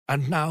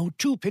And now,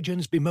 two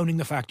pigeons bemoaning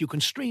the fact you can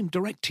stream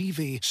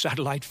DirecTV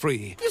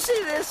satellite-free. You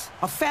see this?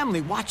 A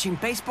family watching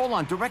baseball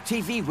on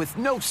DirecTV with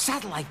no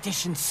satellite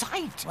dish in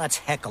sight. Let's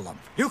heckle them.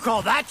 You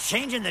call that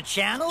changing the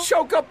channel?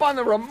 Choke up on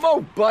the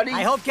remote, buddy.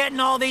 I hope getting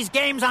all these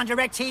games on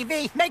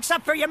DirecTV makes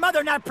up for your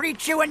mother not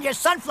pre-chewing your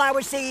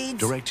sunflower seeds.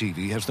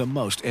 DirecTV has the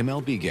most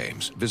MLB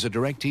games. Visit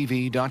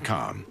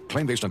DirecTV.com.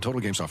 Claim based on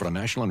total games offered on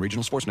national and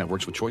regional sports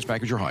networks with choice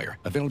package or higher.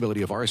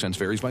 Availability of RSNs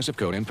varies by zip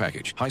code and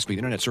package. High-speed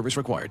internet service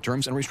required.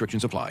 Terms and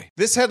restrictions apply.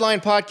 This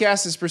Headline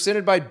podcast is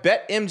presented by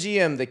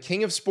BetMGM, the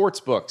king of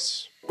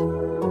sportsbooks.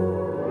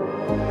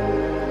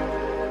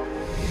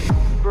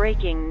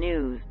 Breaking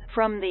news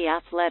from The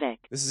Athletic.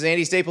 This is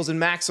Andy Staples and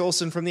Max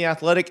Olson from The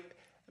Athletic.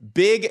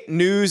 Big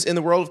news in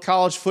the world of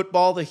college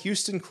football. The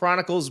Houston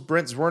Chronicles'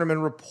 Brent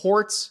Zwerneman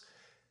reports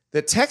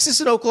that Texas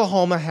and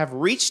Oklahoma have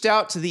reached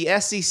out to the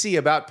SEC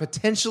about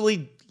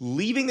potentially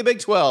leaving the Big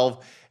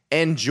 12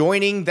 and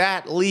joining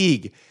that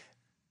league.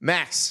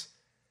 Max,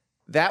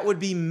 that would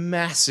be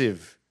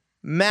massive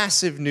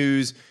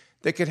news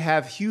that could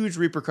have huge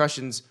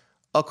repercussions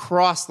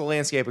across the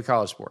landscape of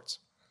college sports.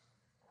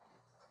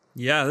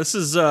 Yeah, this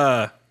is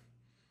a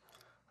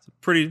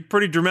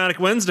pretty dramatic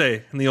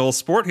Wednesday in the old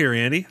sport here,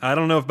 Andy. I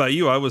don't know about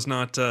you. I was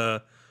not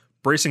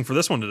bracing for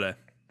this one today.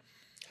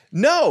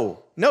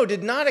 No,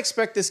 did not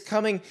expect this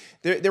coming.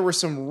 There were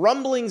some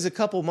rumblings a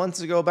couple months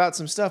ago about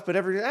some stuff, but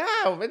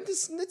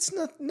it's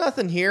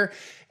nothing here.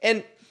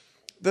 And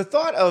the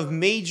thought of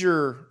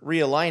major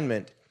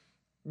realignment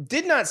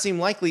did not seem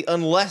likely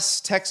unless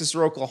Texas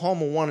or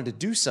Oklahoma wanted to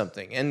do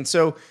something. And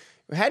so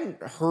we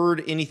hadn't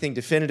heard anything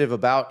definitive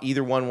about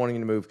either one wanting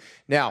to move.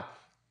 Now,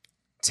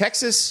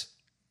 Texas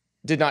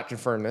did not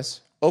confirm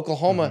this.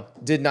 Oklahoma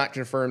did not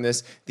confirm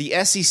this. The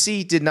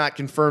SEC did not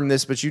confirm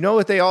this, but you know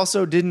what they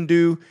also didn't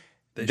do?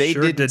 They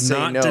sure did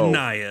not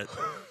deny it.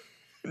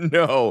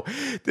 No.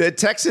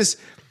 Texas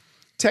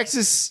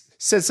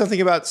said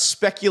something about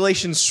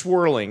speculation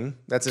swirling.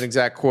 That's an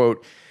exact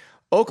quote.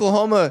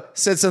 Oklahoma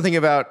said something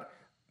about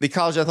the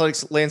college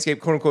athletics landscape,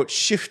 quote unquote,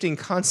 shifting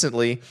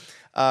constantly.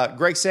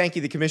 Greg Sankey,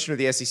 the commissioner of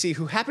the SEC,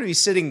 who happened to be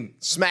sitting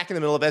smack in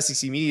the middle of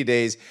SEC Media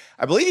Days,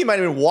 I believe he might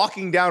have been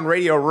walking down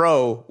Radio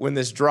Row when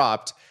this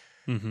dropped,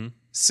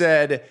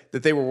 said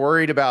that they were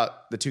worried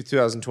about the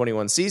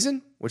 2021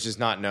 season, which is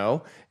not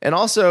no, and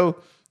also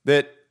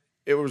that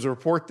it was a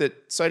report that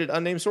cited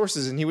unnamed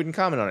sources and he wouldn't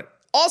comment on it.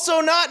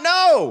 Also not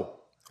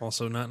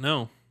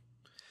no.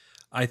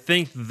 I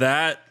think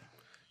that,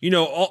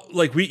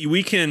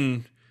 we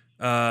can...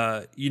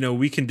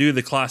 we can do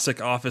the classic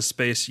Office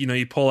Space.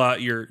 You pull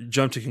out your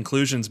jump to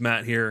conclusions,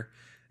 Matt, here,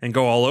 and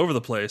go all over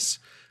the place.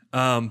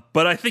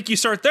 But I think you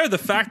start there. The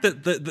fact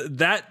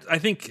that I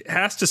think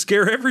has to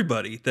scare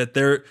everybody, that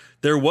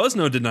there was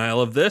no denial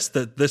of this,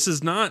 that this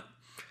is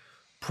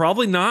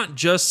probably not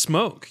just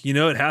smoke.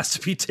 It has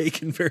to be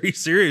taken very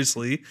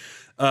seriously,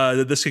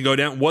 that this could go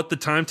down. What the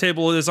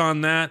timetable is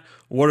on that,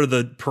 what are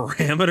the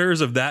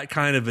parameters of that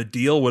kind of a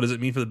deal? What does it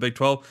mean for the Big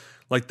 12?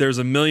 There's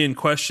a million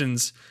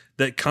questions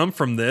that come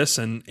from this,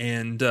 and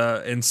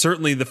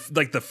certainly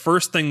the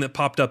first thing that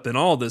popped up in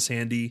all this,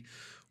 Andy,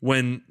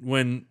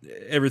 when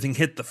everything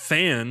hit the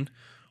fan,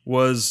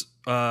 was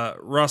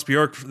Ross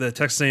Bjork, the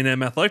Texas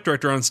A&M athletic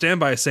director, on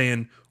standby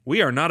saying,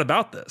 "We are not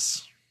about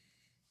this."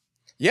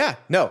 Yeah,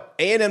 no,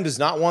 A&M does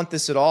not want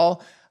this at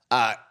all.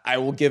 I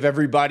will give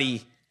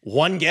everybody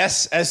one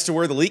guess as to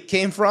where the leak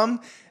came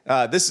from.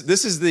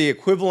 This is the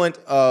equivalent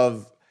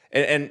of,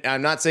 and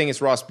I'm not saying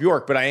it's Ross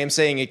Bjork, but I am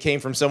saying it came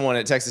from someone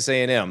at Texas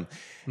A&M.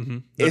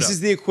 This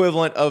is the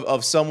equivalent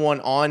of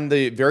someone on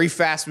the very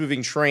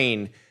fast-moving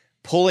train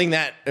pulling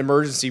that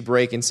emergency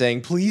brake and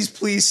saying,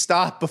 please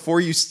stop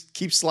before you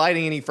keep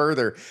sliding any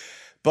further.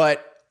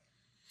 But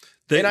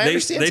they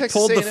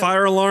pulled the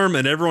fire alarm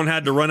and everyone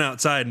had to run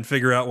outside and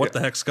figure out what the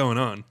heck's going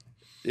on.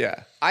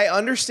 Yeah, I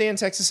understand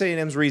Texas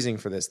A&M's reasoning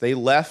for this. They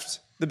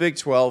left the Big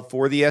 12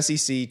 for the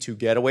SEC to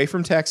get away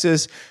from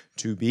Texas,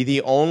 to be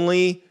the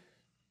only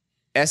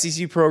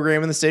SEC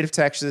program in the state of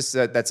Texas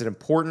that's an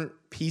important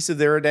piece of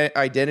their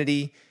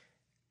identity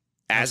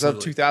as of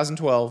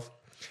 2012.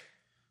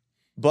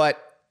 But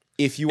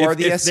if you are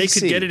the SEC, they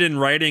could get it in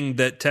writing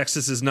that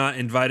Texas is not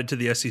invited to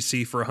the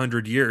SEC for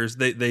 100 years,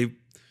 they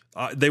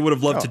would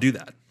have loved to do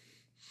that.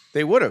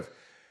 They would have.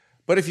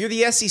 But if you're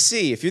the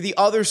SEC, if you're the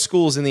other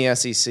schools in the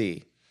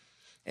SEC,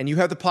 and you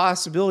have the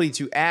possibility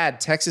to add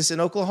Texas and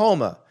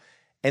Oklahoma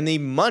and the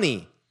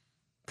money,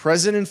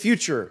 present and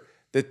future,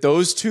 that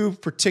those two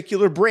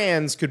particular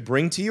brands could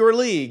bring to your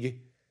league,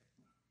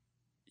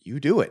 you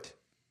do it.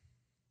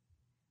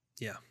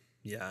 Yeah.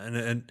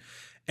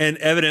 And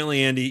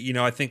evidently, Andy,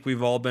 I think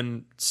we've all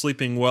been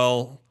sleeping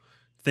well,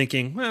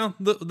 thinking, well,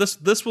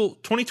 this will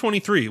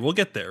 2023, we'll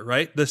get there,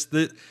 right?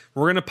 We're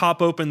going to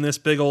pop open this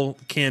big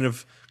old can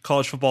of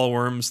college football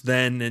worms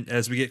then, and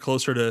as we get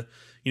closer to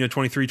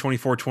 23,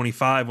 24,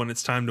 25, when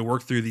it's time to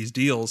work through these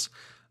deals.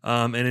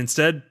 And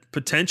instead,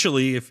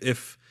 potentially,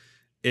 if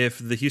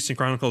the Houston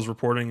Chronicles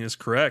reporting is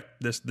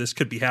correct, this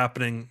could be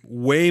happening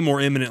way more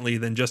imminently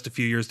than just a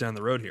few years down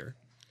the road here.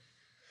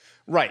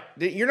 Right.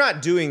 You're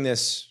not doing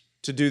this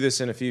to do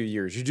this in a few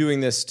years. You're doing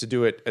this to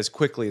do it as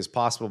quickly as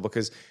possible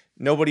because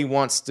nobody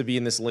wants to be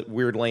in this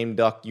weird lame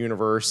duck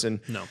universe. And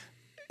No.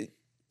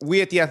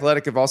 we at The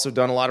Athletic have also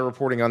done a lot of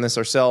reporting on this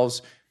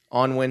ourselves.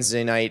 On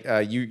Wednesday night,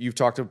 you've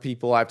talked to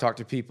people, I've talked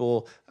to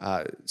people,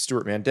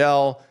 Stuart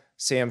Mandel,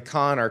 Sam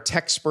Kahn, our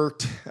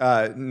techspert,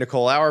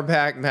 Nicole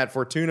Auerbach, Matt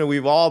Fortuna.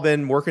 We've all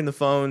been working the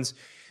phones.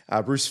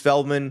 Bruce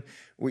Feldman.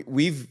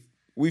 We've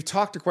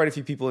talked to quite a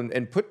few people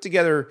and put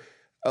together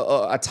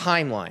a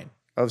timeline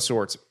of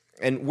sorts.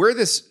 And where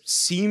this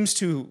seems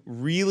to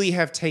really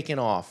have taken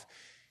off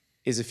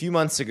is a few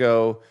months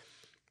ago,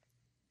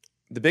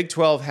 the Big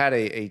 12 had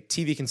a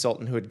TV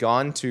consultant who had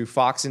gone to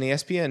Fox and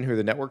ESPN, who are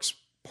the network's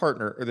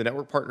partner or the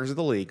network partners of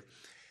the league,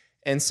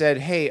 and said,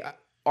 hey,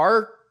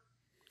 our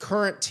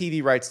current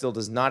TV rights deal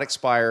does not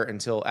expire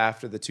until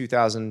after the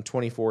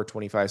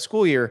 2024-25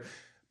 school year,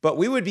 but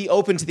we would be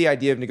open to the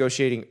idea of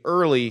negotiating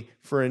early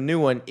for a new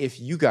one if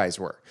you guys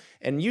were.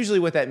 And usually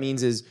what that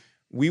means is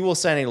we will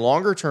sign a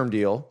longer term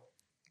deal,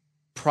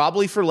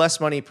 probably for less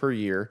money per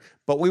year,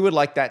 but we would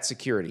like that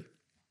security.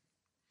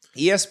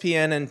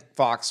 ESPN and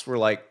Fox were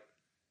like,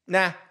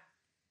 nah,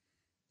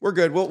 we're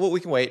good. We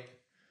can wait.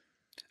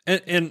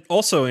 And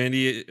also,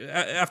 Andy,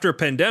 after a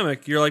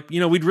pandemic, you're like,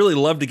 we'd really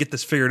love to get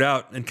this figured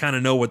out and kind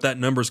of know what that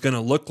number is going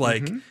to look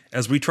like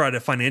as we try to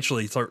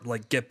financially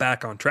get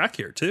back on track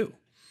here too.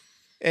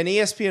 And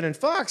ESPN and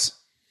Fox,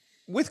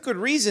 with good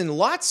reason,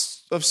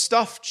 lots of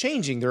stuff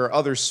changing. There are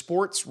other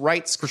sports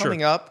rights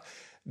coming up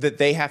that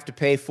they have to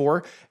pay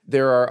for.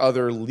 There are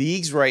other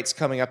leagues rights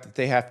coming up that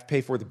they have to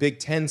pay for. The Big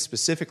Ten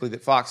specifically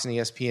that Fox and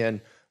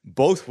ESPN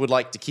both would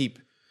like to keep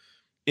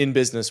in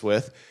business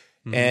with.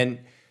 And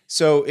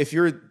so if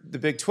you're the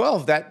Big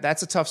 12,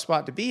 that's a tough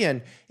spot to be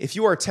in. If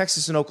you are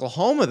Texas and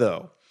Oklahoma,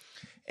 though,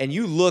 and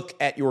you look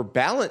at your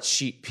balance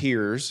sheet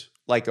peers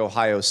like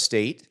Ohio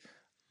State,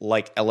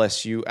 like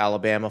LSU,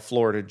 Alabama,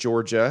 Florida,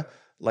 Georgia,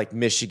 like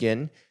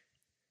Michigan,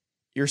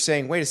 you're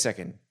saying, wait a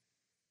second,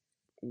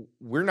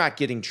 we're not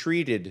getting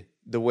treated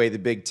the way the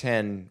Big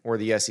Ten or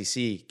the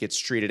SEC gets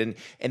treated.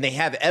 And they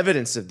have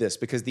evidence of this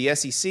because the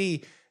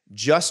SEC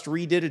just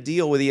redid a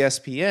deal with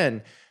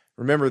ESPN.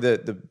 Remember,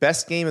 the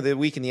best game of the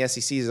week in the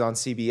SEC is on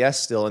CBS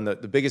still, and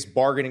the biggest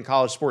bargain in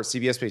college sports.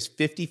 CBS pays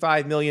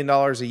 $55 million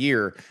a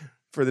year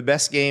for the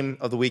best game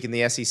of the week in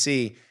the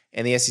SEC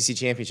and the SEC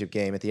championship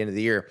game at the end of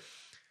the year.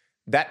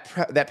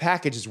 That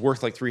package is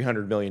worth like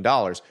 $300 million,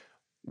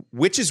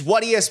 which is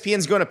what ESPN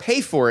is going to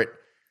pay for it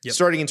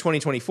starting in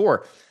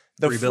 2024.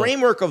 The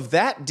framework of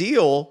that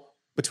deal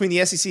between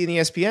the SEC and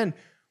ESPN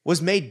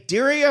was made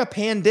during a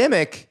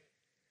pandemic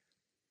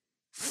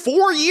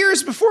 4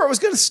 years before it was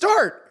going to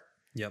start.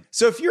 Yep.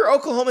 So if you're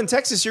Oklahoma and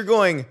Texas, you're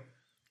going,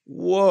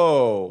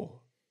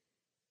 whoa,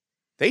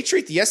 they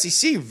treat the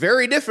SEC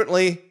very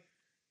differently.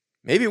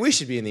 Maybe we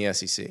should be in the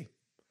SEC.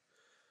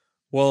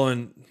 Well,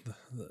 and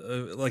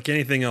like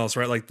anything else,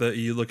 right? Like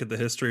you look at the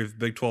history of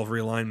Big 12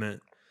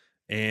 realignment,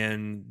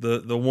 and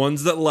the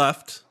ones that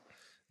left,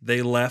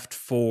 they left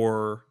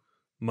for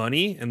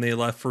money and they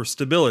left for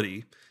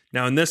stability.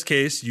 Now, in this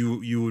case,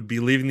 you would be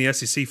leaving the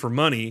SEC for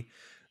money.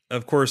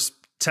 Of course,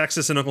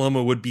 Texas and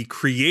Oklahoma would be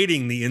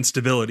creating the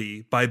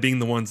instability by being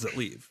the ones that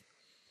leave.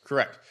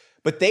 Correct.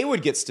 But they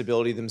would get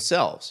stability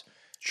themselves.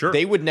 Sure.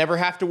 They would never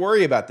have to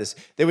worry about this.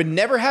 They would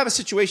never have a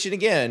situation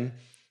again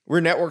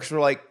where networks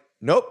were like,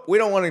 nope, we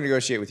don't want to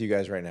negotiate with you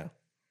guys right now.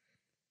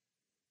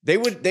 They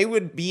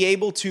would be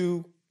able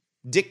to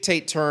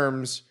dictate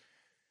terms.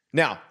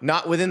 Now,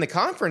 not within the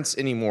conference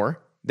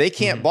anymore. They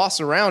can't boss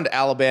around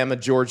Alabama,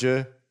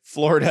 Georgia,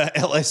 Florida,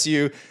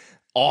 LSU,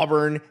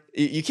 Auburn.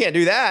 You can't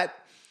do that.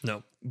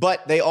 No.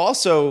 But they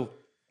also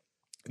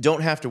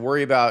don't have to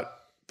worry about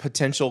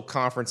potential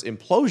conference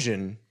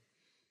implosion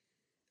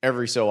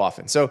every so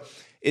often. So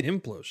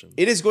implosion.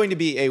 It is going to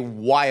be a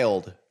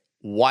wild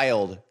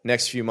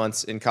next few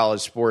months in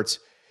college sports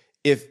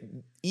if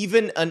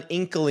even an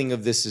inkling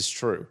of this is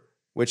true,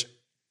 which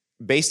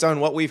based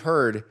on what we've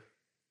heard,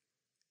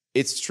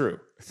 it's true.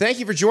 Thank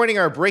you for joining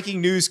our breaking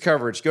news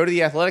coverage. Go to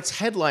the Athletics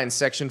headlines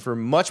section for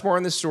much more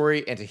on this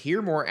story, and to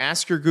hear more,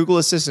 ask your Google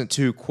Assistant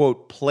to,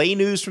 quote, play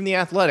news from The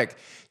Athletic.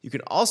 You can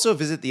also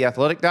visit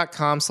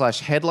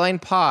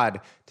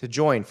theathletic.com/headlinepod to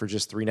join for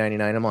just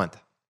 $3.99 a month.